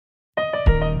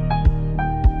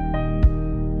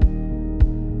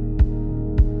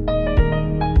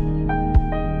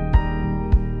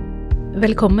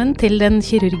Velkommen til den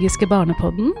kirurgiske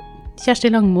barnepodden.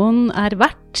 Kjersti Langmoen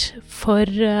vert for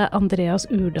Andreas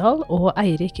Urdal og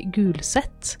Eirik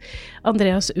Gulset.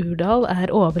 Andreas Urdal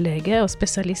overlege og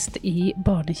spesialist i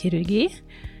barnekirurgi.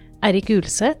 Eirik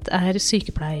Gulset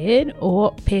sykepleier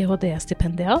og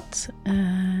PhD-stipendiat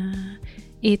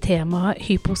i tema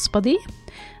hypospadi.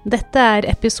 Dette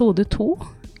episode 2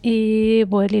 i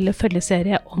vår lille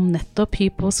følgeserie om nettopp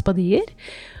hypospadier.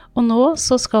 Og nå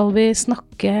så skal vi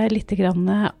snakke litt grann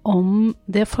om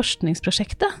det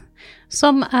forskningsprosjektet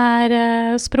som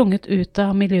sprunget ut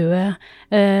av miljøet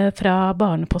fra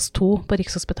Barnepost 2 på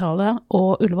Rikshospitalet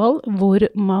og Ullevål, hvor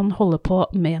man holder på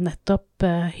med nettopp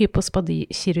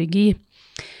hypospadikirurgi.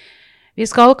 Vi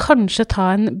skal kanskje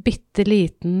ta en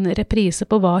bitteliten reprise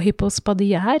på hva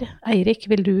hypospadi Eirik,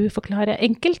 vil du forklare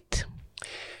enkelt?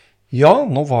 Ja,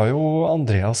 nå var jo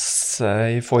Andreas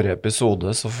i forrige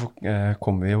episode, så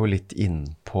kom vi jo litt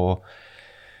inn på,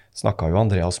 snakket jo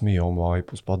Andreas mye om hva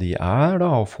hypospadi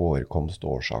da, og forekomst,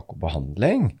 årsak og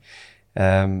behandling.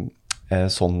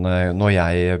 Når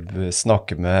jeg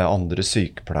snakker med andre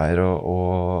sykepleiere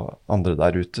og andre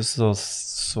der ute, så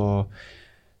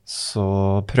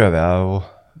prøver jeg å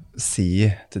si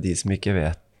til de som ikke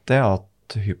vet det,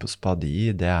 at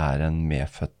hypospadi det en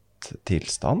medfødt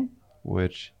tilstand, hvor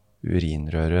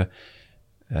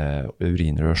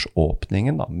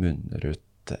urinrørsåpningen munner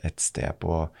ut et sted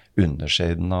på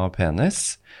undersiden av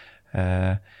penis,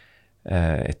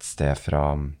 et sted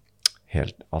fra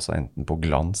helt, altså enten på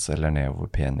glans eller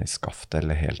nedover penisskaftet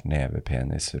eller helt ned ved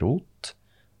penisrot,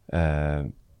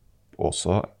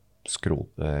 også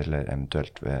skrot eller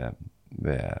eventuelt ved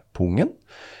pungen.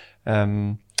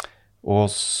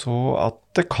 Og så at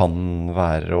det kan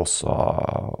være også,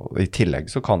 i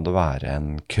tillegg så kan det være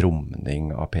en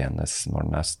krumning av penis når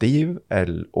den stiv,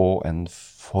 og en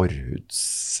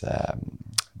forhuds,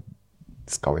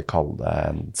 skal vi kalle det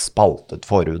en spaltet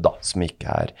forhud da, som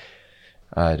ikke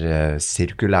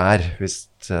sirkulær.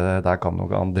 Der kan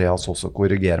nok Andreas også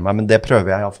korrigere meg, men det prøver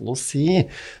jeg i hvert fall å si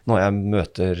når jeg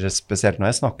møter, spesielt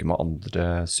når jeg snakker med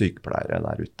andre sykepleiere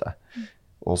der ute.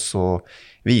 Og så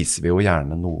viser vi jo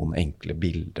gjerne noen enkle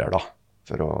bilder da,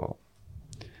 for å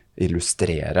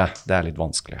illustrere. Det litt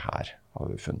vanskelig her, har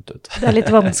vi funnet ut. Det litt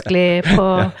vanskelig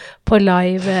på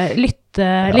live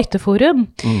lytteforum.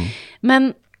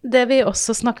 Men det vi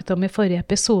også snakket om i forrige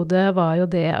episode var jo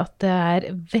det at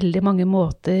det veldig mange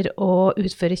måter å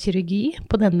utføre kirurgi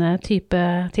på denne type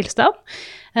tilstand,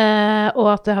 og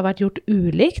at det har vært gjort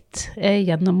ulikt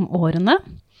gjennom årene.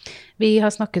 Vi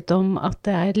har snakket om at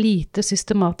det lite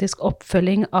systematisk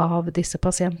oppfølging av disse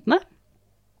pasientene.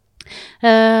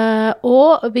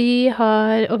 Og vi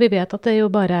vet at det jo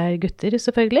bare gutter,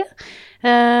 selvfølgelig.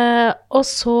 Og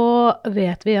så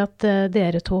vet vi at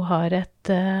dere to har et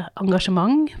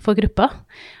engasjement for gruppa,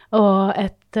 og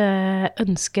et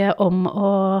ønske om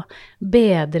å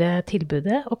bedre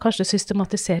tilbudet, og kanskje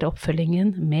systematisere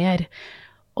oppfølgingen mer.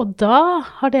 Og da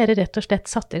har dere rett og slett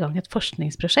satt i gang et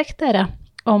forskningsprosjekt,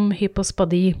 om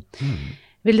hypospadi.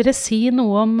 Vil dere si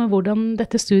noe om hvordan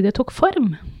dette studiet tok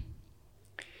form?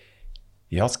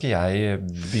 Ja, skal jeg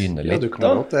begynne litt da? Ja, du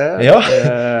kan godt det. Ja.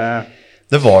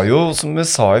 Det var jo, som vi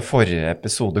sa i forrige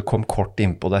episode, kom kort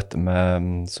inn på dette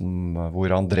med,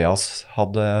 hvor Andreas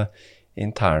hadde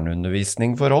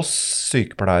internundervisning for oss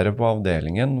sykepleiere på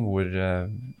avdelingen, hvor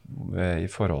i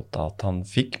forhold til at han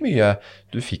fikk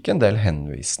du fikk en del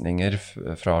henvisninger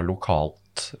fra lokalt,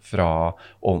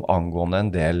 angående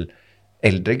en del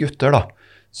eldre gutter da,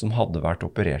 som hadde vært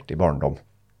operert i barndom,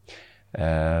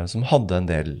 som hadde en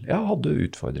del, hadde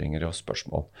utfordringer og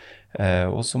spørsmål,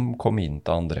 og som kom inn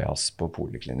til Andreas på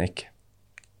poliklinikk,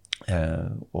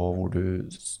 og hvor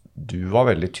du var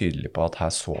veldig tydelig på at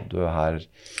her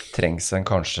trengs en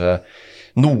kanskje,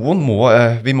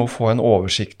 vi må få en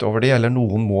oversikt over de, eller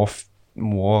noen må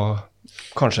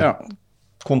kanskje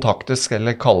kontaktes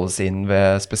eller kalles inn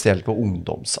spesielt på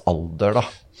ungdomsalder da.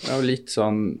 Det litt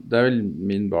sånn, det vel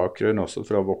min bakgrunn også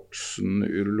fra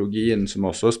voksenurologien, som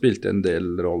også spilte en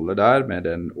del rolle der, med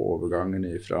den overgangen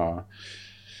fra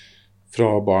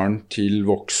barn til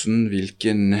voksen,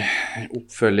 hvilken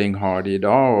oppfølging har de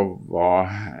da, og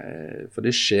for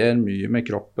det skjer mye med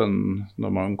kroppen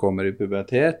når man kommer i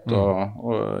pubertet,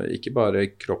 og ikke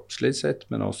bare kroppslig sett,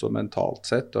 men også mentalt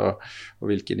sett, og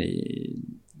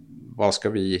hva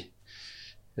skal vi,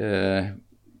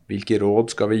 hvilke råd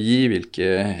skal vi gi,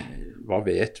 hva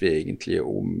vet vi egentlig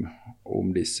om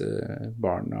disse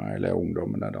barna eller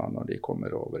ungdommene da, når de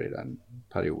kommer over i den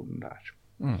perioden der.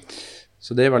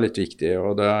 Så det var litt viktig,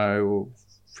 og det jo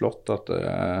flott at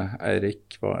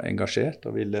Eirik var engasjert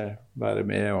og ville være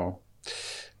med og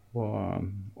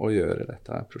å gjøre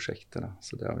dette prosjektet. Da.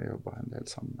 Så det har vi jobbet en del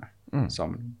sammen.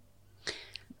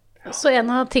 Så en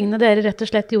av tingene dere rett og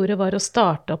slett gjorde var å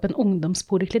starte opp en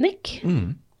ungdomspoliklinikk.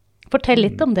 Fortell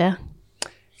litt om det.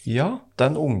 Ja,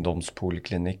 den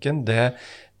ungdomspoliklinikken,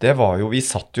 det var jo, vi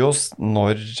satt jo oss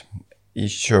i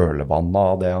kjølvannet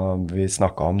av det vi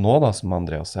snakket om nå, da, som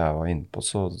Andreas og jeg var inne på,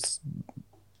 så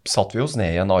satt vi oss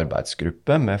ned i en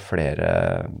arbeidsgruppe med flere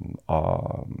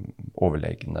av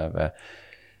overlegene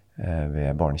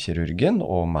ved barnekirurgen,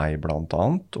 og meg blant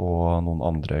annet, og noen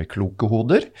andre kloke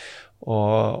hoder,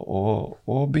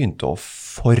 og begynte å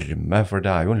forme, for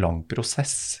det jo en lang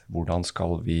prosess. Hvordan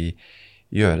skal vi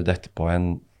gjøre dette på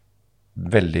en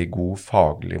veldig god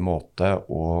faglig måte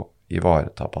og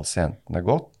ivareta pasientene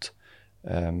godt,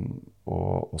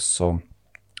 og også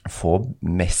få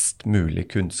mest mulig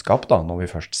kunnskap da, når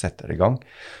vi først setter det i gang.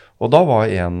 Og da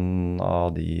var en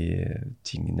av de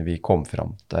tingene vi kom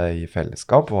fram til i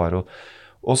fellesskap, var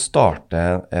å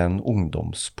starte en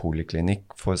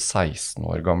ungdomspoliklinikk for 16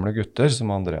 år gamle gutter,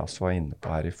 som Andreas var inne på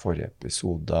her i forrige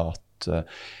episode, at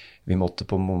vi måtte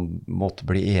på en måte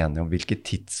bli enige om hvilket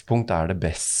tidspunkt det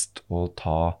best å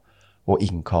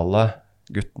innkalle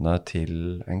guttene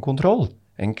til en kontroll,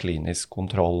 en klinisk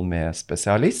kontroll med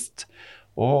spesialist,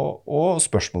 og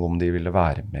spørsmål om de ville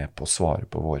være med på å svare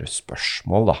på våre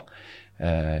spørsmål da,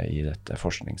 i dette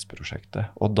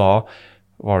forskningsprosjektet. Og da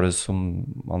var det, som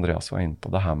Andreas var inne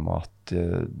på, det her med at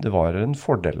det var en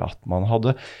fordel at man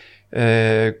hadde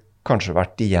kanskje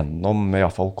vært igjennom, i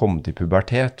hvert fall kommet i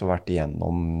pubertet, og vært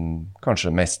igjennom kanskje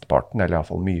mestparten, eller i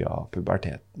hvert fall mye av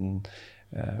puberteten,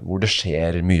 hvor det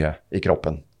skjer mye i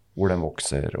kroppen, hvor den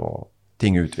vokser og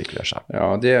ting utvikler seg.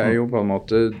 Ja, det jo på en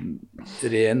måte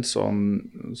ren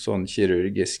sånn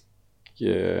kirurgisk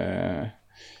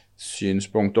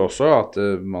synspunkt også, at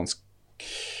man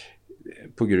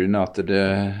på grunn av at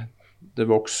det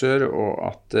vokser, og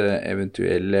at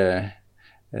eventuelle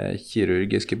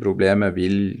kirurgiske problemer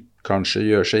vil kanskje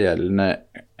gjøre seg gjeldende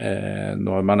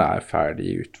når man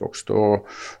ferdig utvokst. Og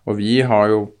vi har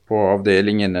jo på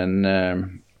avdelingen en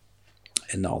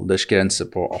aldersgrense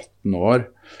på 18 år,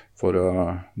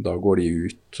 da går de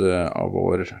ut av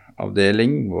vår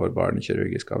avdeling, vår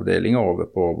barnekirurgiske avdeling, og over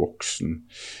på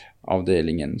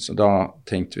voksenavdelingen. Så da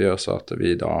tenkte vi også at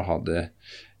vi da hadde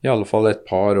i alle fall et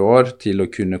par år til å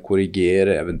kunne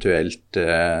korrigere eventuelt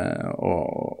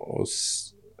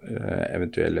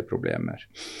eventuelle problemer.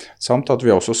 Samt at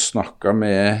vi også snakket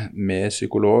med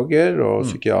psykologer og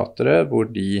psykiatere, hvor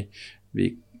vi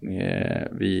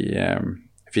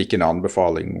fikk en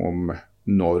anbefaling om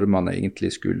når man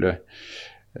egentlig skulle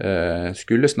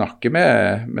snakke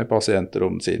med pasienter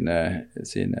om sine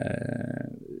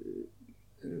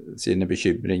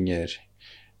bekymringer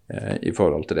i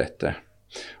forhold til dette.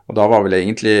 Og da var vel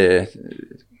egentlig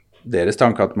deres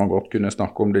tanke at man godt kunne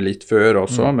snakke om det litt før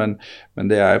også, men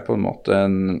det på en måte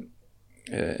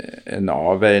en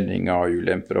avveining av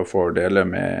ulemper og fordeler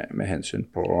med hensyn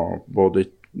på både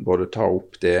ta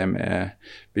opp det med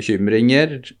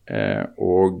bekymringer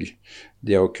og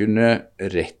det å kunne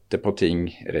rette på ting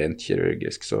rent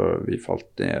kirurgisk. Så vi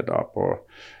falt ned da på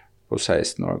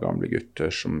 16 år gamle gutter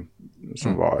som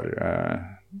var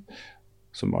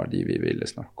de vi ville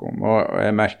snakke om. Og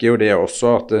jeg merker jo det også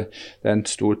at det en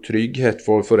stor trygghet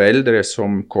for foreldre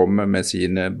som kommer med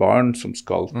sine barn som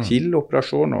skal til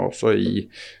operasjon, og også i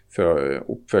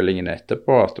oppfølgingen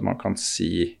etterpå, at man kan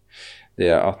si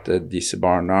det at disse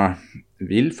barna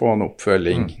vil få en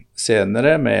oppfølging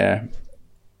senere med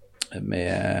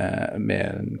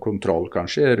en kontroll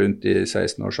kanskje rundt i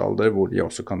 16 års alder, hvor de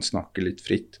også kan snakke litt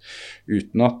fritt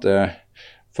uten at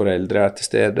foreldre til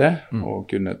stede og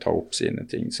kunne ta opp sine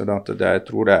ting. Så jeg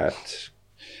tror det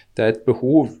et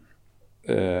behov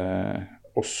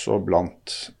også blant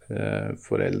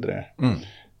foreldre.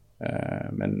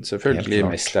 Men selvfølgelig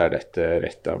mest dette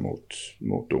rettet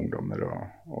mot ungdommer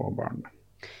og barn.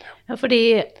 Ja,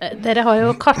 fordi dere har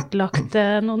jo kartlagt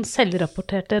noen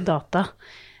selvrapporterte data.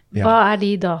 Hva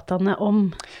de dataene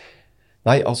om?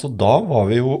 Nei, altså da var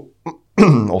vi jo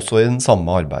også i den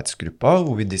samme arbeidsgruppa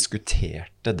hvor vi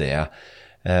diskuterte det.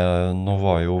 Nå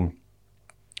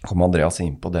kom Andreas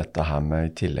inn på dette her med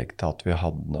i tillegg til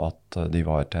at de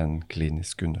var til en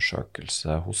klinisk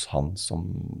undersøkelse hos han som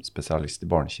spesialist i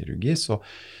barnekirurgi, så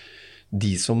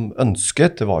de som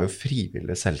ønsket, det var jo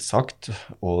frivillig selvsagt,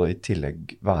 og i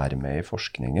tillegg være med i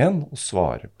forskningen og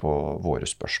svare på våre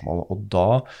spørsmål. Og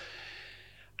da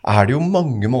det jo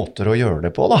mange måter å gjøre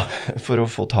det på da, for å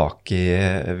få tak i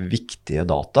viktige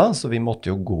data, så vi måtte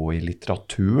jo gå i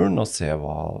litteraturen og se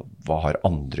hva har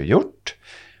andre gjort,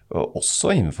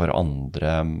 også innenfor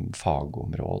andre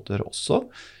fagområder også,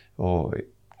 og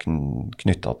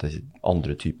knyttet til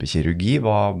andre typer kirurgi.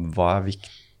 Hva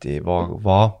viktig?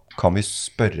 Hva kan vi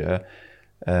spørre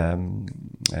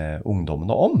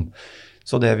ungdommene om?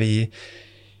 Så det vi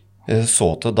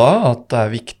så til da, at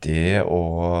det viktig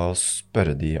å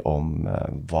spørre de om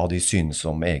hva de synes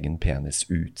om egen penis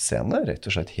utseende, rett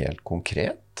og slett helt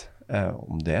konkret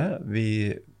om det.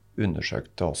 Vi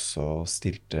undersøkte også,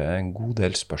 stilte en god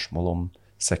del spørsmål om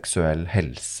seksuell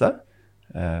helse,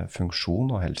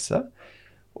 funksjon og helse,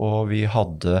 og vi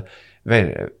hadde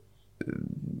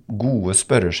gode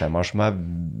spørreskjemaer som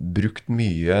brukt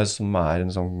mye, som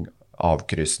en sånn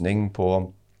avkryssning på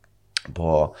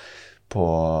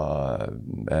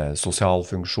sosial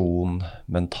funksjon,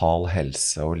 mental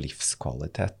helse og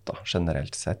livskvalitet da,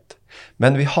 generelt sett.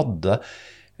 Men vi hadde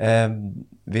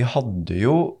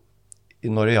jo,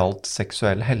 når det gjaldt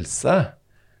seksuell helse,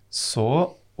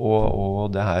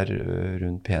 og det her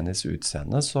rundt penis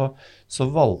utseende, så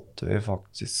valgte vi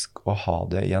faktisk å ha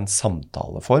det i en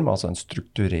samtaleform, altså en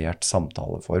strukturert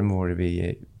samtaleform,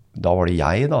 da var det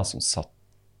jeg da, som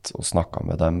satt og snakket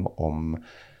med dem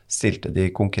stilte de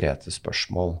konkrete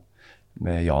spørsmål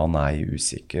med ja, nei,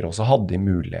 usikker, og så hadde de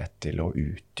mulighet til å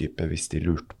utdype hvis de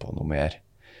lurte på noe mer.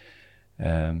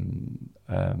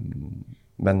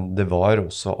 Men det var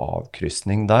også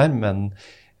avkryssning der, men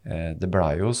det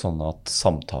ble jo sånn at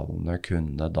samtalene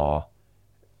kunne da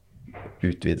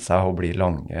utvide seg og bli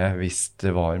lange hvis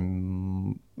det var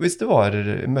møtte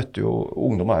jo,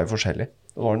 ungdom jo forskjellig.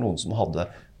 Det var noen som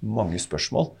hadde mange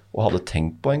spørsmål og hadde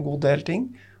tenkt på en god del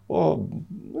ting, og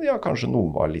ja, kanskje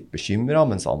noen var litt bekymret,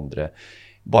 mens andre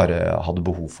bare hadde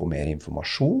behov for mer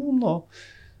informasjon.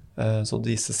 Så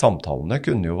disse samtalene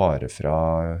kunne jo vare fra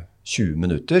 20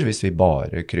 minutter, hvis vi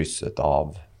bare krysset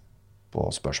av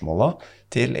på spørsmålene,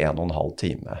 til 1,5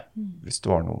 time. Hvis det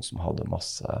var noen som hadde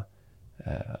masse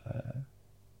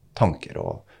tanker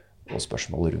og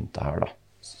spørsmål rundt det her da.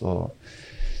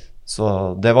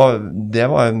 Så det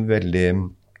var en veldig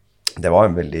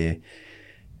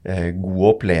god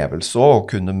opplevelse å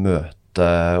kunne møte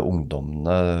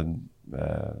ungdommene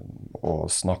og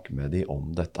snakke med dem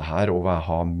om dette her, og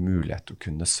ha mulighet til å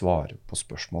kunne svare på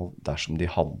spørsmål dersom de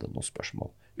hadde noen spørsmål.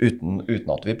 Uten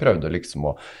at vi prøvde liksom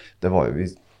vi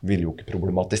ville jo ikke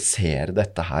problematisere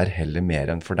dette her heller mer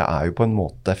enn, for det jo på en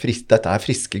måte, dette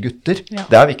friske gutter. Ja.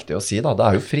 Det viktig å si da,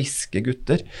 det jo friske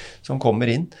gutter som kommer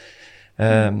inn.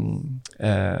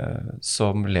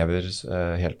 Som lever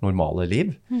helt normale liv,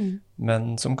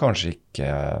 men som kanskje ikke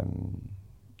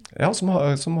som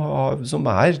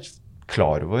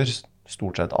klar over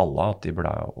stort sett alle at de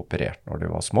ble operert når de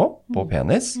var små på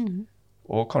penis,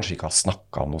 og kanskje ikke har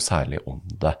snakket noe særlig om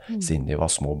det siden de var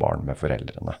små barn med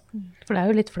foreldrene. For det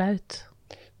jo litt flaut.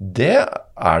 Det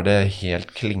det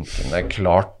helt klinkende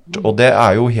klart, og det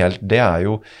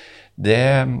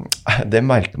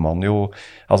merker man jo,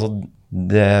 altså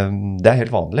det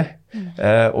helt vanlig.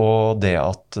 Og det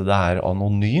at det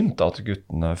anonymt, at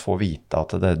guttene får vite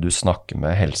at det du snakker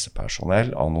med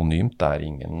helsepersonell anonymt, det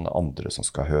ingen andre som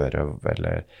skal høre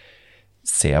eller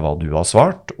se hva du har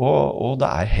svart, og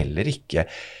det heller ikke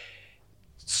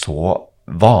så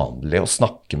vanlig å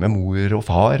snakke med mor og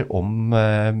far om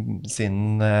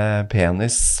sin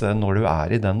penis når du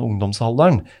i den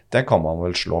ungdomsalderen. Det kan man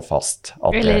vel slå fast.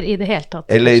 Eller i det hele tatt.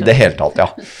 Eller i det hele tatt, ja.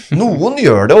 Noen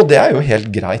gjør det, og det jo helt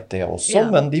greit det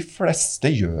også, men de fleste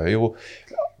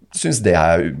synes det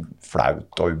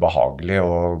flaut og ubehagelig,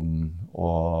 og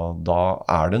da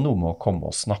det noe med å komme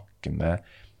og snakke med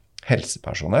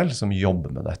helsepersonell som jobber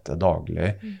med dette daglig,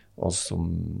 og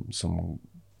som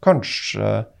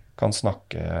kanskje kan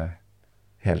snakke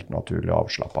helt naturlig og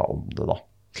avslappet om det da,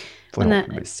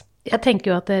 forhåpentligvis. Jeg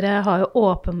tenker jo at dere har jo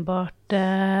åpenbart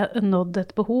nådd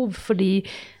et behov, fordi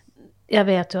jeg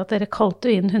vet jo at dere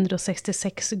kalte inn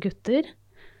 166 gutter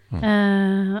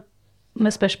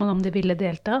med spørsmål om de ville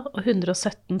delta, og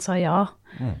 117 sa ja.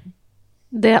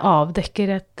 Det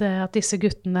avdekker at disse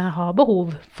guttene har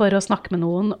behov for å snakke med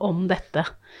noen om dette.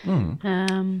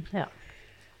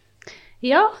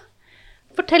 Ja.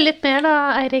 Fortell litt mer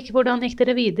da, Eirik. Hvordan gikk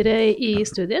dere videre i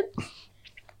studien?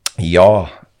 Ja,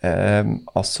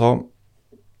 altså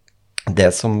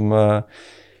det som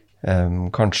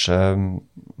kanskje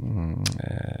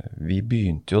vi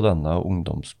begynte jo denne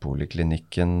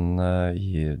ungdomspoliklinikken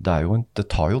det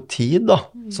tar jo tid da,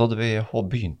 så vi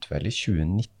begynte vel i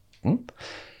 2019.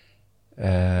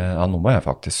 Ja, nå må jeg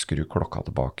faktisk skru klokka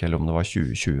tilbake, eller om det var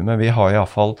 2020, men vi har i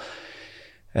alle fall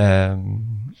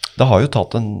det har jo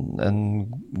tatt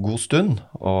en god stund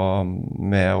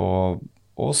med å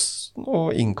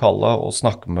innkalle og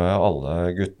snakke med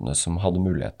alle guttene som hadde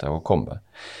mulighet til å komme.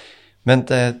 Men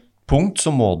punkt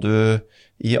så må du,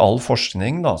 i all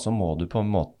forskning da, så må du på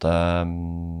en måte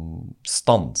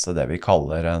stanse det vi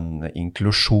kaller en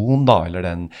inklusjon da,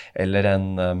 eller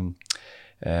en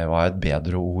hva et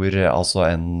bedre ord, altså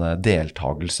en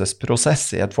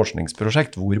deltagelsesprosess i et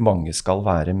forskningsprosjekt, hvor mange skal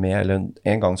være med, eller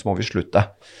en gang så må vi slutte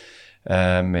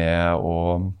med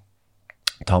å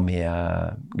ta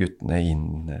med guttene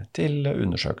inn til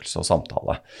undersøkelse og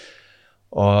samtale.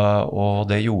 Og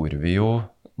det gjorde vi jo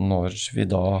når vi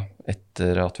da,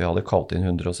 etter at vi hadde kalt inn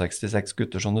 166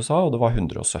 gutter, som du sa, og det var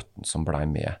 117 som ble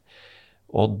med.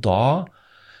 Og da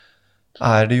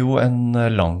det jo en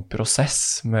lang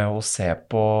prosess med å se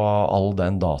på all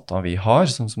den data vi har.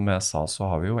 Som jeg sa, så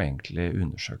har vi jo egentlig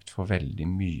undersøkt for veldig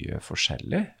mye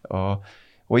forskjellig. Og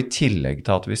i tillegg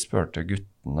til at vi spurte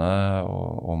guttene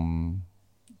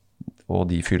og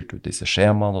de fylte ut disse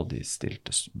skjemaene, og de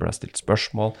ble stilt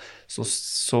spørsmål, så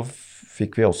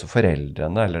fikk vi også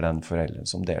foreldrene, eller den foreldren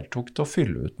som deltok, til å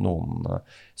fylle ut noen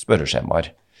spørreskjemaer.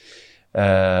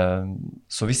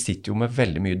 Så vi sitter jo med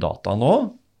veldig mye data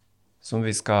nå, som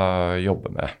vi skal jobbe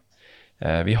med.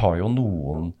 Vi har jo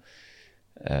noe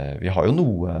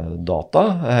data,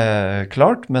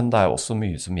 klart, men det også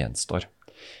mye som gjenstår.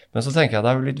 Men så tenker jeg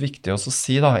det jo litt viktig også å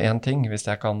si da, en ting, hvis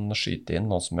jeg kan skyte inn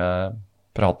nå som jeg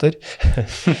prater,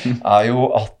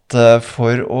 jo at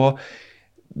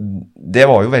det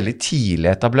var jo veldig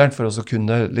tidlig etablert for oss å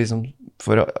kunne liksom,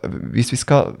 hvis vi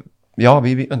skal,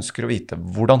 vi ønsker å vite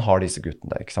hvordan har disse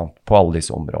guttene det, ikke sant, på alle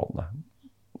disse områdene.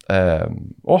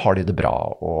 Og har de det bra,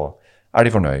 og de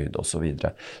fornøyd, og så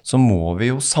videre. Så må vi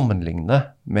jo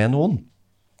sammenligne med noen.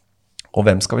 Og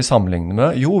hvem skal vi sammenligne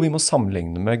med? Jo, vi må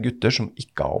sammenligne med gutter som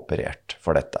ikke har operert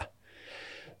for dette.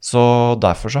 Så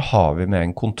derfor så har vi med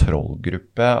en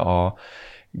kontrollgruppe av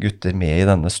gutter med i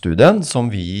denne studien, som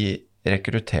vi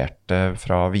rekrutterte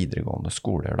fra videregående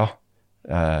skoler da,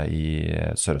 i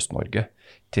Sørøst-Norge.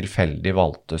 Tilfeldig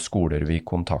valgte skoler vi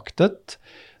kontaktet,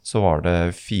 så var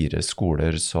det 4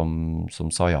 skoler som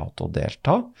sa ja til å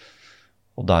delta.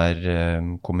 Og der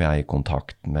kom jeg i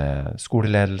kontakt med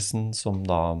skoleledelsen, som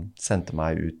da sendte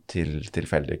meg ut til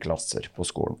tilfeldige klasser på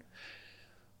skolen.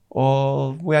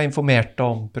 Og hvor jeg informerte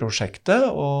om prosjektet,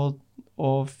 og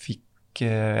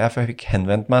jeg fikk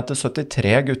henvendt meg til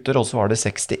 73 gutter, og så var det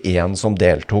 61 som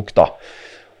deltok da.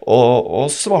 Og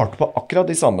svarte på akkurat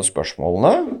de samme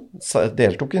spørsmålene,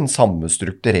 deltok i den samme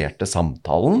strukturerte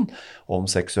samtalen om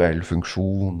seksuell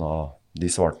funksjon, og de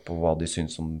svarte på hva de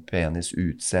synes om penis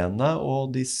utseende,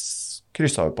 og de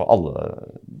krysset jo på alle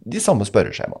de samme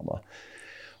spørreskjemaene.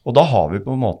 Og da har vi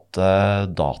på en måte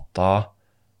data,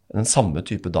 den samme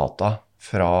type data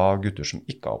fra gutter som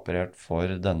ikke har operert for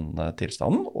denne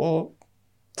tilstanden, og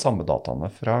samme dataene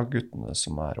fra guttene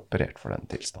som operert for den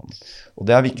tilstanden. Og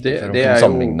det viktig for å kunne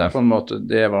sammenligne. Jo, på en måte,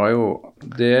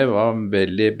 det var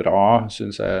veldig bra,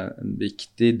 synes jeg, en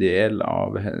viktig del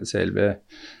av selve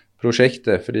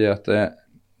prosjektet, fordi at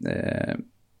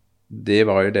det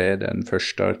var jo det den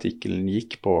første artikkelen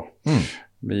gikk på.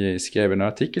 Vi skrev en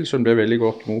artikkel som ble veldig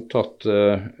godt mottatt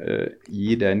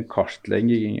i den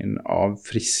kartleggingen av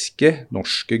friske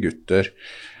norske gutter,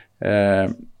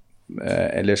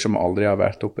 eller som aldri har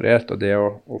vært operert, og det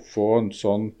å få en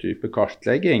sånn type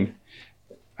kartlegging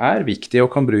viktig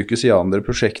og kan brukes i andre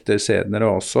prosjekter senere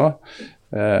også,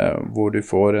 hvor du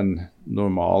får en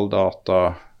normal data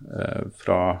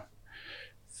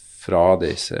fra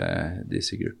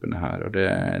disse gruppene her, og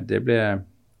det ble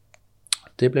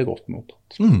godt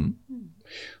mottatt.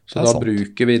 Så da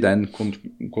bruker vi den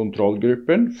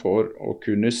kontrollgruppen for å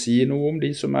kunne si noe om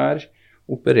de som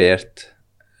operert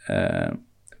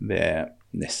ved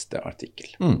neste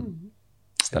artikkel.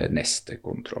 Eller neste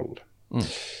kontroll.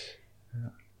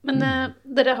 Men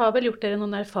dere har vel gjort dere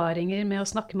noen erfaringer med å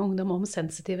snakke med ungdom om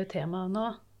sensitive temaer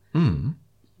nå?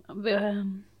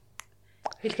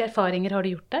 Hvilke erfaringer har du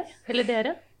gjort der, eller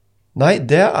dere? Nei,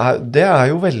 det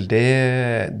jo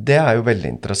veldig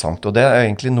interessant, og det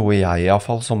egentlig noe jeg i hvert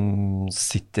fall som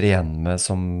sitter igjen med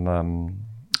som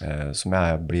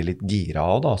jeg blir litt gira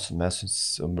av da, som jeg synes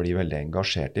blir veldig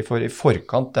engasjert i. For i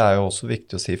forkant, det jo også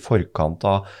viktig å si, i forkant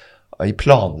i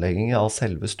planleggingen av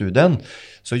selve studien,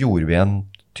 så gjorde vi en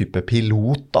type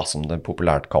pilot da, som det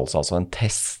populært kalles, altså en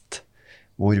test,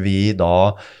 hvor vi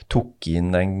da tok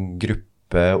inn en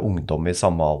gruppe ungdom i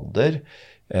samme alder,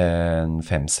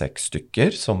 5-6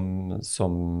 stykker som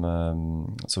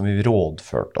vi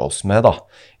rådførte oss med da,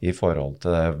 i forhold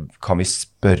til det. Kan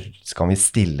vi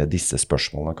stille disse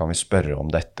spørsmålene? Kan vi spørre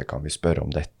om dette? Kan vi spørre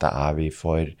om dette?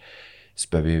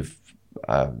 Spør vi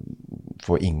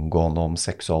for inngående om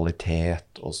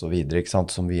seksualitet og så videre, ikke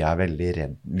sant? Som vi veldig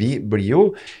redd.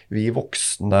 Vi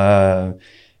voksne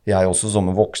jeg også som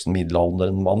en voksen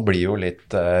middelalderen mann blir jo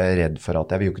litt redd for at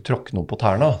jeg vil jo ikke tråkke noen på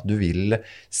tærne. Du vil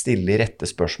stille de rette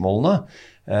spørsmålene,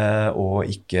 og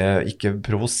ikke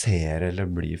provosere eller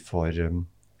bli for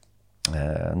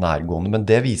nærgående. Men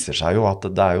det viser seg jo at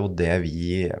det jo det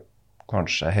vi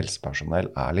kanskje helsepersonell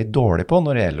litt dårlig på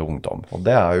når det gjelder ungdom. Og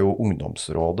det jo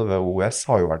ungdomsrådet ved OS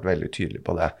har jo vært veldig tydelig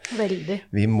på det. Veldig.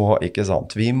 Vi må, ikke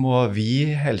sant, vi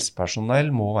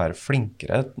helsepersonell må være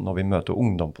flinkere når vi møter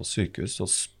ungdom på sykehus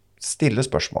og stille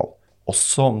spørsmål.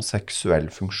 Også om seksuell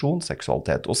funksjon,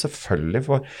 seksualitet. Og selvfølgelig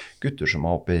for gutter som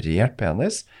har operert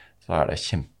penis, så det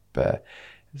kjempe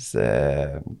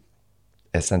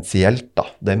essensielt da,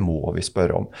 det må vi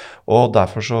spørre om. Og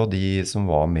derfor så de som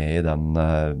var med i den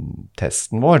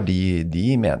testen vår,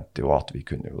 de mente jo at vi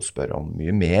kunne jo spørre om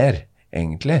mye mer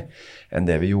egentlig enn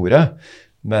det vi gjorde.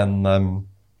 Men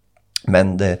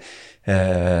det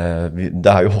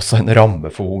jo også en ramme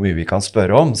for hvor mye vi kan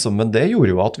spørre om, men det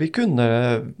gjorde jo at vi kunne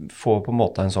få på en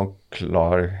måte en sånn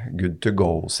klar good to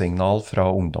go-signal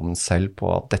fra ungdommen selv på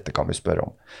at dette kan vi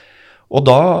spørre om. Og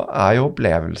da jo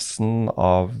opplevelsen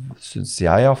av, synes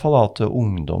jeg i hvert fall, at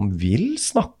ungdom vil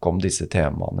snakke om disse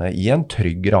temaene i en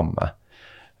trygg ramme.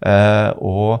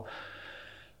 Og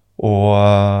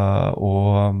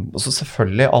så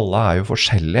selvfølgelig, alle jo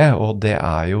forskjellige, og det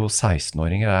jo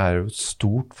 16-åringer, det jo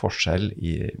stort forskjell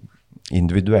i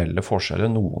individuelle forskjeller.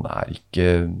 Noen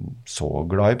ikke så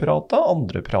glad i prate,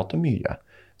 andre prater mye.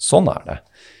 Sånn det.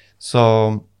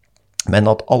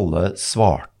 Men at alle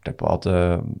svarte på at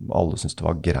alle synes det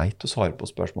var greit å svare på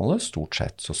spørsmålet. Stort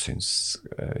sett så synes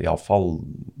i alle fall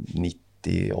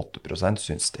 98%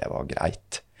 synes det var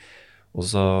greit. Og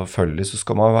selvfølgelig så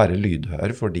skal man være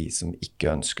lydhør for de som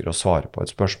ikke ønsker å svare på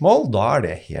et spørsmål. Da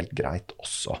det helt greit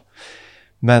også.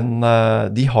 Men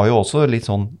de har jo også litt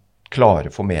sånn klare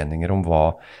formeninger om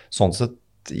hva, sånn sett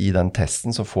i den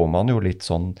testen så får man jo litt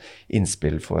sånn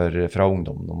innspill fra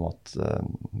ungdommen om at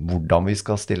hvordan vi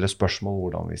skal stille spørsmål,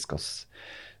 hvordan vi skal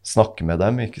snakke med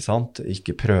dem, ikke sant?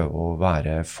 Ikke prøve å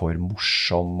være for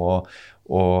morsom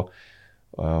og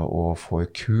for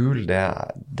kul, det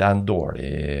en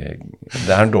dårlig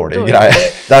greie.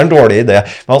 Det en dårlig idé.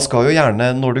 Man skal jo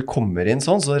gjerne, når du kommer inn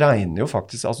sånn, så regner jo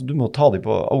faktisk, altså du må ta de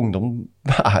på, ungdom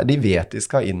de vet de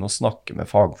skal inn og snakke med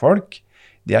fagfolk.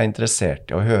 De interessert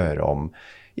i å høre om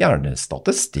gjerne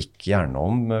statistikk, gjerne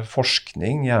om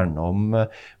forskning, gjerne om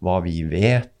hva vi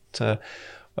vet,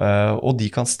 og de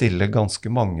kan stille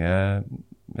ganske mange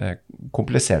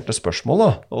kompliserte spørsmål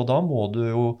da, og da må du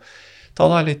jo ta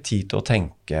deg litt tid til å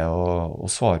tenke og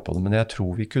svare på det, men jeg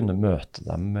tror vi kunne møte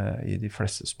dem i de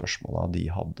fleste spørsmålene de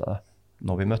hadde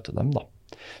når vi møtte dem da.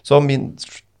 Så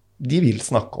de vil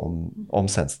snakke om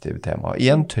sensitive temaer i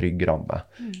en trygg ramme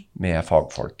med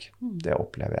fagfolk. Det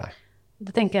opplever jeg.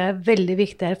 Det tenker jeg veldig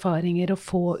viktige erfaringer å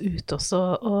få ut også,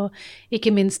 og ikke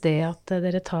minst det at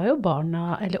dere tar jo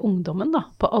barna, eller ungdommen da,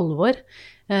 på alvor.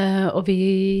 Og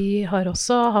vi har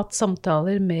også hatt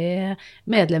samtaler med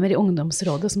medlemmer i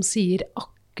ungdomsrådet som sier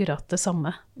akkurat det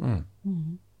samme.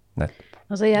 Nettopp.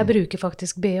 Altså jeg bruker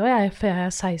faktisk BH, for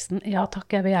jeg 16. Ja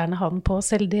takk, jeg vil gjerne ha den på.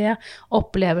 Selv det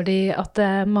opplever de at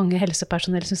mange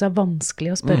helsepersonell synes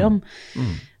vanskelig å spørre om.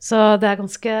 Så det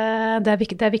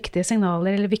viktige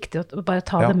signaler, eller viktig å bare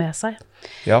ta det med seg.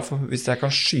 Ja, for hvis jeg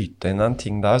kan skyte inn en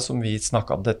ting der som vi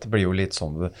snakket om, dette blir jo litt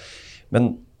sånn,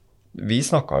 men vi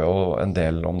snakket jo en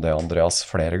del om det, Andreas,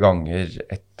 flere ganger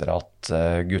etter at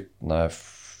guttene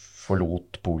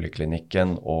forlot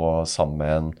poliklinikken og sammen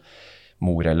med en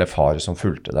mor eller far som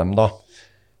fulgte dem da.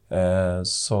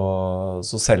 Så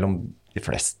selv om de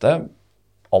fleste,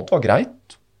 alt var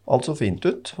greit, alt så fint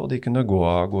ut, og de kunne gå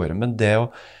av gårde, men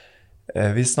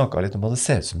vi snakket litt om at det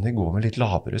ser ut som de går med litt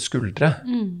lavere skuldre.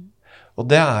 Og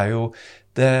det jo,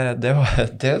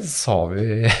 det sa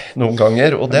vi noen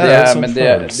ganger, og det jo en sånn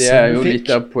følelse det jo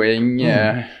litt av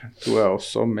poenget, tror jeg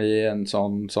også, med en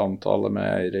sånn samtale med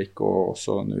Eirik, og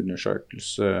også en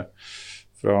undersøkelse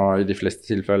fra i de fleste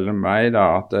tilfeller med meg,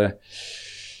 da,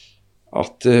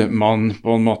 at man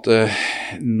på en måte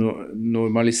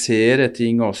normaliserer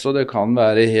ting også. Det kan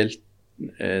være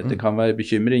det kan være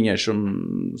bekymringer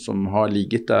som har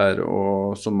ligget der,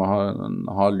 og som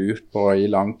har lurt på i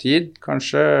lang tid,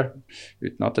 kanskje,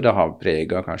 uten at det har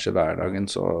preget kanskje hverdagen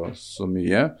så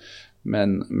mye.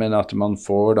 Men at man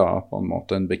får da på en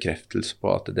måte en bekreftelse på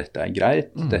at dette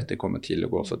greit, dette kommer til å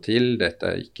gå seg til, dette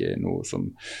ikke noe som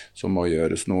må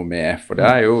gjøres noe med. For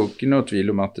det jo ikke noe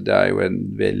tvil om at det jo en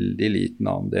veldig liten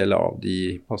andel av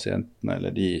de pasientene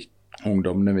eller de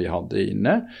ungdommene vi hadde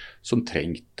inne, som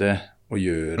trengte å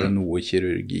gjøre noe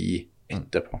kirurgi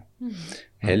etterpå.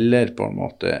 Heller på en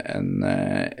måte en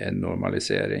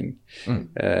normalisering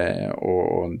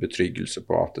og en betryggelse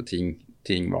på at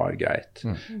ting var greit.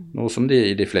 Noe som de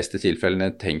i de fleste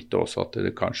tilfellene tenkte også at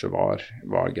det kanskje var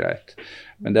greit.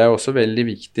 Men det også veldig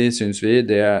viktig, synes vi,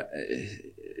 det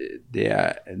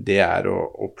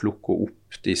å plukke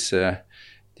opp disse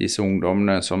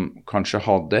ungdommene som kanskje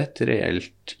hadde et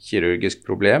reelt kirurgisk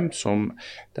problem, som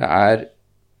det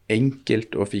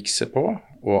enkelt å fikse på,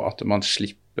 og at man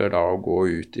slipper da å gå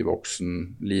ut i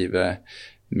voksenlivet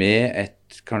med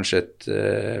kanskje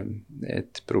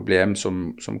et problem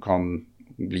som kan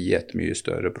bli et mye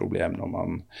større problem når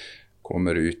man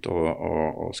kommer ut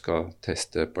og skal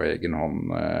teste på egen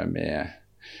hånd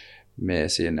med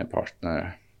sine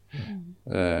partnere.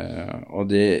 Og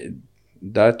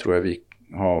der tror jeg vi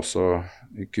har også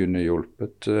kunne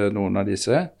hjulpet noen av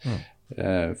disse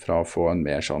fra å få en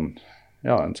mer sånn,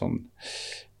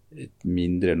 et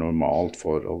mindre normalt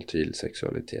forhold til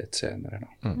seksualitet senere.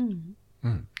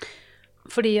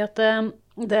 Fordi at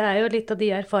det jo litt av de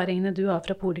erfaringene du har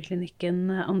fra poliklinikken,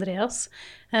 Andreas.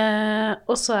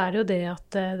 Og så det jo det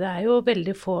at det jo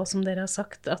veldig få, som dere har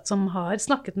sagt, som har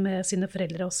snakket med sine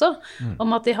foreldre også,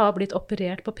 om at de har blitt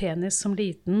operert på penis som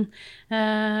liten.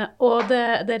 Og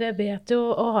dere vet jo,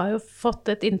 og har jo fått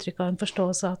et inntrykk av en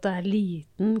forståelse av at det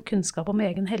liten kunnskap om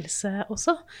egen helse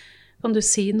også. Kan du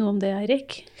si noe om det,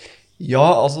 Eirik? Ja,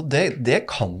 altså det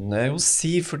kan jeg jo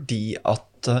si, fordi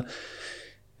at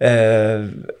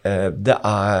det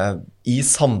i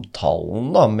samtalen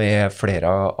da, med flere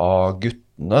av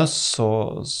guttene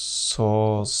så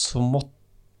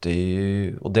måtte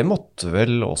de, og det måtte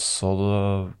vel også,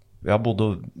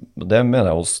 det mener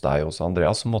jeg hos deg også,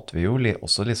 Andreas, så måtte vi jo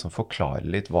også liksom forklare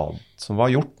litt hva som var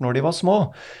gjort når de var små,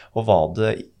 og hva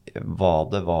det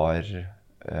var,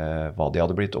 hva de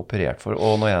hadde blitt operert for.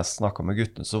 Og når jeg snakket med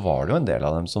guttene, så var det jo en del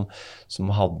av dem som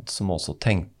også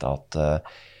tenkte at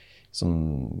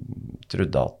som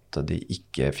trodde at de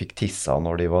ikke fikk tissa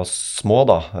når de var små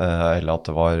da, eller at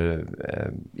det var,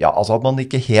 altså at man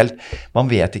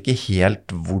vet ikke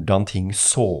helt hvordan ting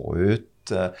så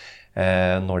ut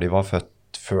når de var født,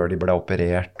 før de ble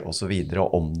operert og så videre,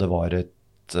 og om det var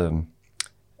et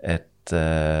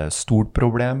stort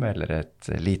problem eller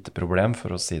et lite problem,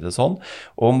 for å si det sånn.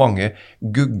 Og mange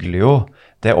googler jo,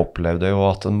 det opplevde jo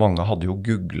at mange hadde jo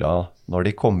googlet når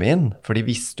de kom inn, for de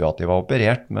visste jo at de var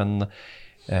operert, men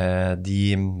de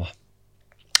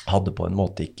hadde på en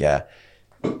måte ikke,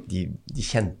 de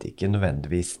kjente ikke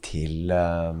nødvendigvis til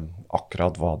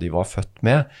akkurat hva de var født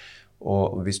med.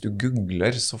 Og hvis du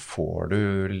googler, så får du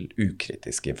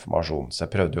ukritisk informasjon. Så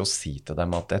jeg prøvde jo å si til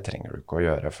dem at det trenger du ikke å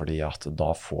gjøre, fordi at da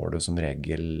får du som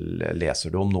regel, leser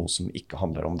du om noe som ikke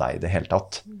handler om deg i det hele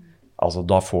tatt. Altså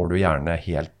da får du gjerne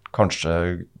kanskje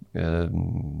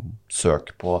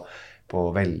søk på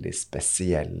veldig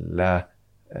spesielle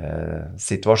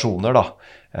situasjoner da,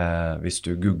 hvis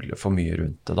du googler for mye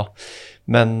rundt det da.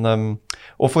 Men,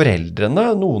 og foreldrene,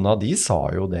 noen av de sa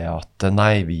jo det at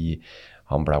nei,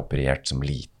 han ble operert som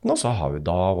liten, og så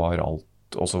var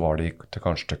alt, og så var det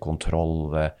kanskje til kontroll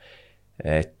ved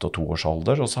 1- og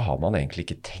 2-årsalder, og så har man egentlig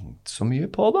ikke tenkt så mye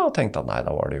på det, og tenkt at nei,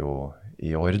 da var det jo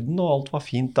i orden, og alt var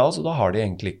fint da, så da har de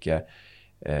egentlig ikke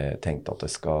tenkt at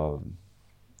det skal,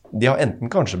 de har enten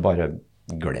kanskje bare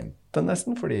glemt det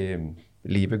nesten, fordi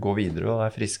livet går videre og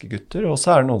friske gutter, og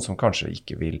så det noen som kanskje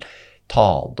ikke vil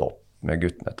ta det opp med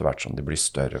guttene etter hvert som de blir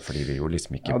større, fordi vi jo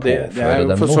liksom ikke påføre dem noe.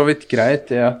 Det jo for så vidt greit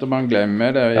det at man glemmer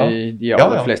det i de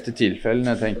aller fleste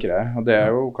tilfellene, tenker jeg. Og det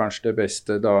jo kanskje det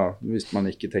beste da, hvis man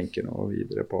ikke tenker noe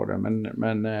videre på det.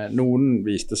 Men noen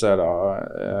viste seg da,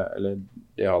 eller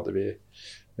det hadde vi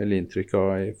vel inntrykk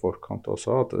av i forkant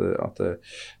også, at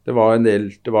det var en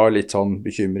del, det var litt sånn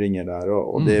bekymringer der,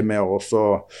 og det med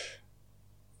også,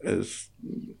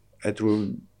 jeg tror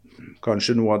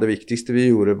kanskje noe av det viktigste vi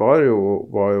gjorde var jo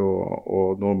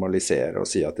å normalisere og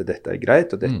si at dette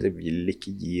greit, og dette vil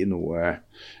ikke gi noe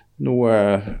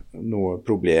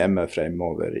problemer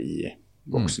fremover i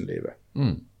voksenlivet.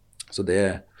 Så det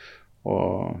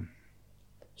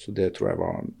tror jeg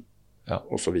var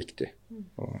også viktig.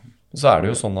 Så det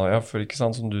jo sånn, for ikke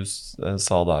sant, som du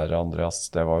sa der, Andreas,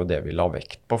 det var jo det vi la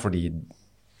vekt på, fordi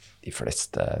de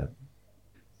fleste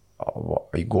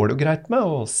går det jo greit med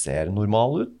og ser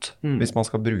normal ut, hvis man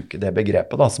skal bruke det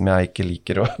begrepet da, som jeg ikke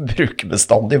liker å bruke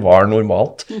bestandig, var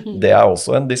normalt. Det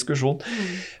også en diskusjon.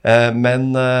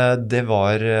 Men det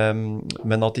var,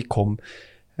 men at de kom,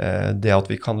 det at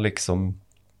vi kan liksom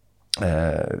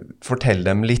fortelle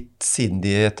dem litt, siden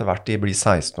de etter hvert de blir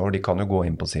 16 år, de kan jo gå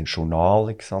inn på sin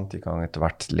journal, ikke sant? De kan etter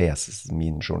hvert lese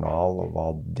min journal og hva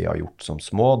de har gjort som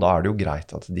små, da det jo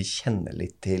greit at de kjenner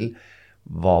litt til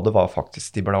hva det var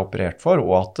faktisk de ble operert for,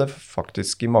 og at det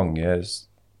faktisk i mange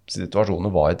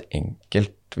situasjoner var et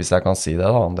enkelt, hvis jeg kan si det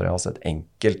da, Andreas, et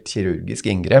enkelt kirurgisk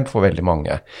inngrep for veldig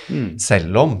mange.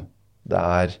 Selv om det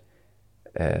er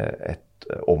et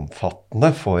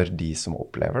omfattende for de som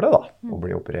opplever det da, å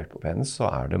bli operert på penis, så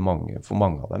er det for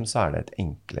mange av dem så er det et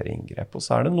enklere inngrep, og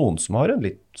så er det noen som har en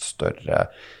litt større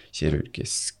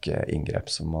kirurgisk inngrep,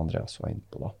 som Andreas var inne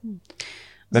på da.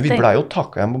 Men vi ble jo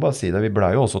takket, jeg må bare si det, vi ble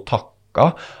jo også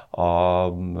takket av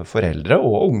foreldre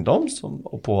og ungdom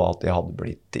på at de hadde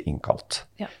blitt innkalt.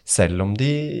 Ja. Selv om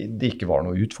det ikke var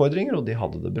noen utfordringer, og de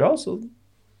hadde det bra,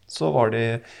 så var de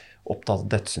opptatt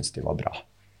at dette synes de var bra.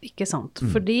 Ikke sant,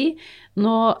 fordi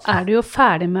nå er du jo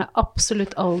ferdig med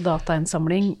absolutt all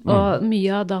datainnsamling, og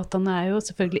mye av dataene er jo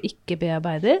selvfølgelig ikke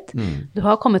bearbeidet. Du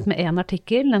har kommet med en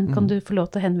artikkel, den kan du få lov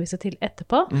til å henvise til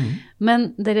etterpå,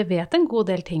 men dere vet en god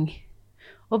del ting.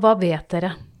 Og hva vet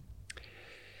dere?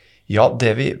 Ja,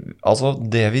 det vi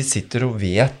sitter og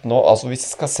vet nå, altså hvis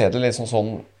vi skal se det litt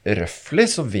sånn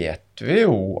røffelig, så vet vi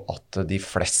jo at de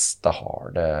fleste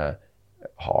har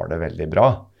det veldig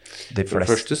bra. For det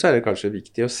første så er det kanskje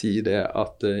viktig å si det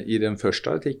at i den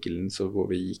første artikkelen så hvor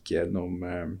vi gikk gjennom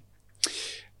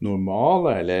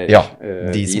normale, eller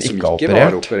de som ikke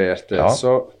var opererte,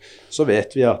 så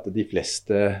vet vi at de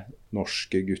fleste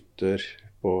norske gutter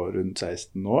på rundt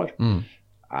 16 år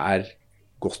er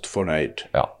godt fornøyd.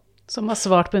 Ja. Som har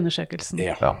svart på undersøkelsen.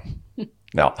 Ja.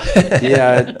 De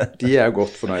er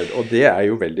godt fornøyd, og det er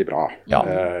jo veldig bra,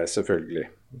 selvfølgelig.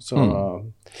 Så...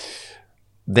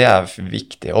 Det er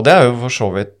viktig, og det er jo for så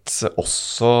vidt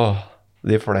også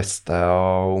de fleste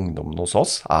av ungdommene hos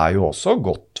oss er jo også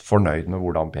godt fornøyd med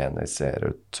hvordan penis ser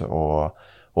ut, og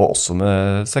også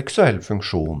med seksuell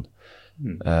funksjon,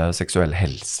 seksuell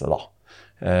helse da.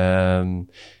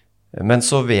 Men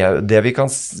så det vi kan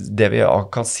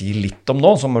si litt om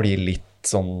nå, som blir litt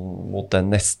sånn mot den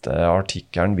neste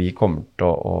artikkelen vi kommer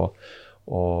til å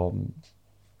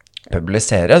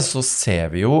publisere, så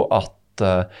ser vi jo at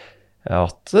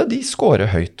de scorer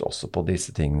høyt også på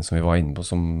disse tingene som vi var inne på,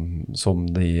 som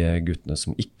de guttene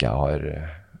som ikke har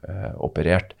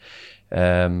operert.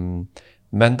 Men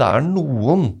det er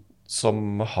noen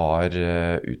som har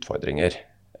utfordringer,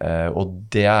 og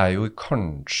det er jo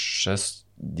kanskje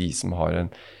de som har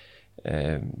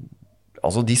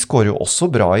altså de scorer jo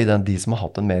også bra i de som har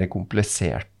hatt en mer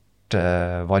komplisert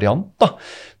variant da,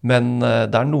 men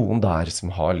det er noen der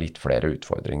som har litt flere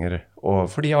utfordringer,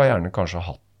 for de har gjerne kanskje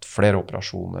hatt flere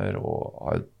operasjoner, og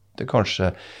har det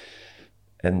kanskje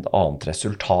en annet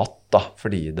resultat da,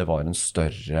 fordi det var en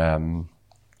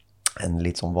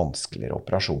litt sånn vanskeligere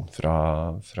operasjon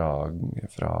fra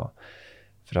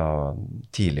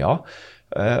tidlig av.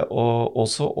 Og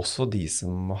også de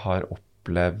som har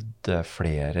opplevd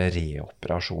flere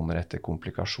reoperasjoner etter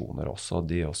komplikasjoner også,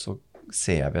 de også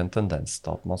ser vi en tendens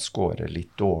til at man scorer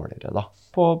litt dårligere da,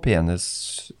 på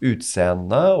penis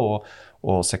utseende og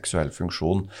seksuell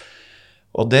funksjon.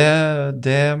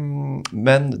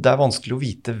 Men det er vanskelig å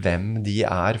vite hvem de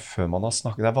er før man har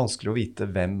snakket. Det er vanskelig å vite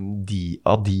hvem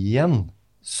av de igjen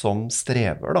som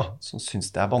strever da, som synes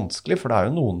det er vanskelig, for det er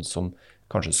jo noen som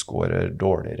kanskje scorer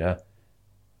dårligere,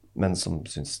 men som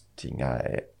synes ting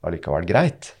er allikevel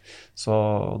greit. Så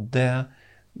det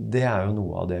er jo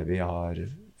noe av det vi har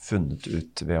funnet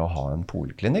ut ved å ha en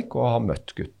poliklinikk og ha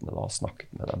møtt guttene da, og snakket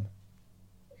med dem.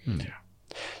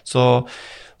 Så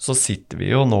sitter vi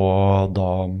jo nå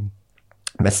da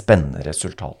med spennende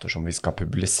resultater som vi skal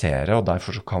publisere, og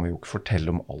derfor så kan vi jo ikke fortelle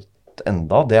om alt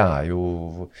enda. Det er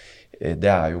jo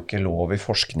ikke lov i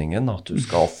forskningen at du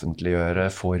skal offentliggjøre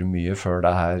for mye før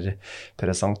det er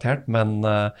presentert, men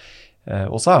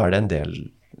også er det en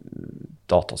del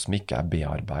data som ikke er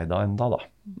bearbeidet enda da,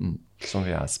 som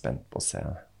vi er spent på å se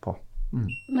på.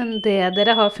 Men det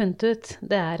dere har funnet ut,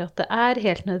 det er at det er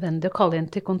helt nødvendig å kalle inn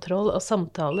til kontroll og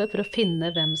samtale for å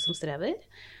finne hvem som strever.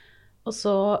 Og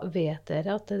så vet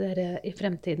dere at dere i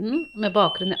fremtiden, med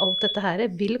bakgrunn i alt dette her,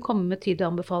 vil komme med tydelige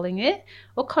anbefalinger,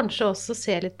 og kanskje også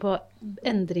se litt på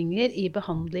endringer i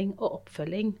behandling og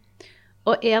oppfølging.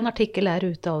 Og en artikkel er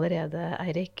ute allerede,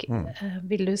 Eirik.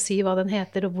 Vil du si hva den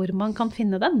heter, og hvor man kan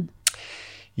finne den?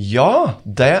 Ja,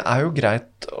 det er jo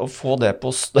greit å få det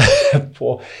på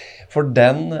for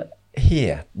den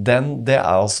er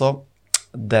altså,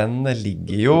 den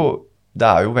ligger jo, det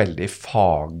er jo veldig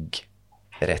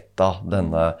fagrettet,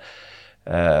 denne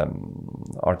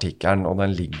artikkelen, og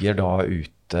den ligger da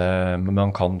ute, men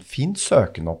man kan fint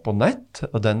søke den opp på nett,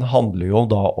 og den handler jo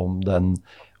da om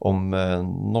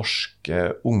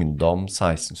norske ungdom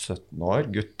 16-17 år,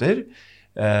 gutter,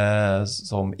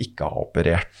 som ikke har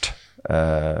operert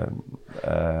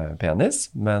penis,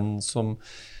 men som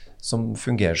som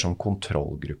fungerer som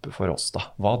kontrollgruppe for oss da.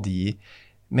 Hva de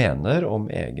mener om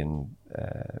egen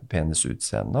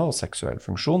penisutseende og seksuell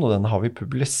funksjon, og den har vi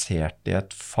publisert i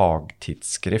et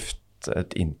fagtidsskrift,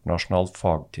 et internasjonalt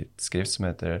fagtidsskrift som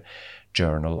heter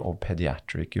Journal of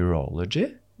Pediatric Urology.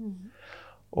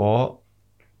 Og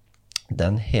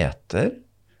den heter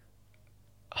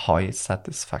High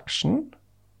Satisfaction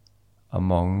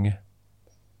among...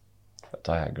 Vet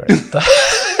du, jeg glemte det.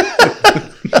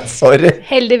 Sorry.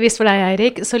 Heldigvis for deg,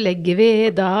 Eirik, så legger vi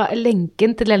da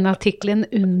lenken til denne artiklen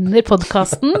under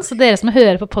podcasten, så dere som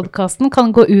hører på podcasten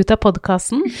kan gå ut av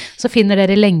podcasten, så finner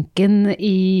dere lenken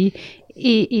i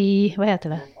hva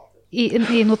heter det?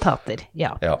 I notater,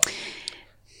 ja.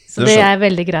 Så det er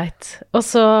veldig greit. Og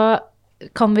så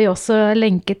kan vi også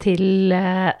lenke til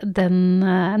den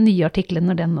nye artiklen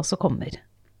når den også kommer.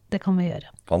 Det kan vi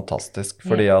gjøre. Fantastisk,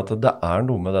 fordi at det er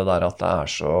noe med det der at det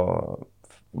er så...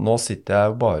 Nå sitter jeg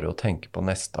jo bare og tenker på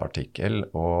neste artikkel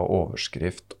og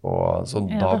overskrift, og så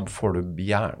da får du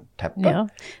jernteppe. Ja,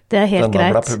 det er helt greit.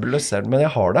 Denne ble publisert, men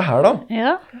jeg har det her da.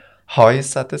 Ja. High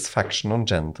satisfaction on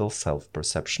genital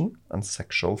self-perception and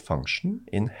sexual function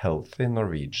in healthy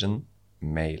Norwegian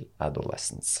male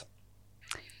adolescents.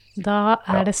 Da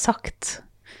er det sagt.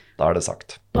 Da er det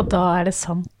sagt. Og da er det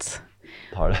sant.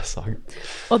 Da er det sagt.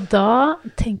 Og da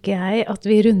tenker jeg at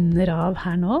vi runder av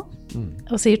her nå,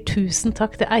 og sier tusen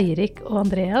takk til Eirik og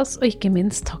Andreas, og ikke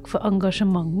minst takk for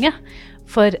engasjementet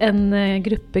for en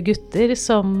gruppe gutter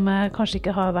som kanskje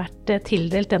ikke har vært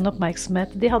tildelt den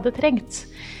oppmerksomhet de hadde trengt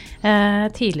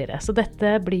tidligere. Så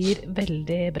dette blir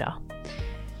veldig bra.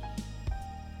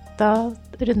 Da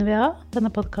runder vi av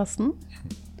denne podcasten,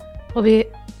 og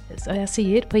jeg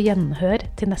sier på gjenhør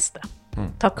til neste.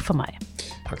 Takk for meg.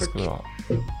 Takk skal du ha.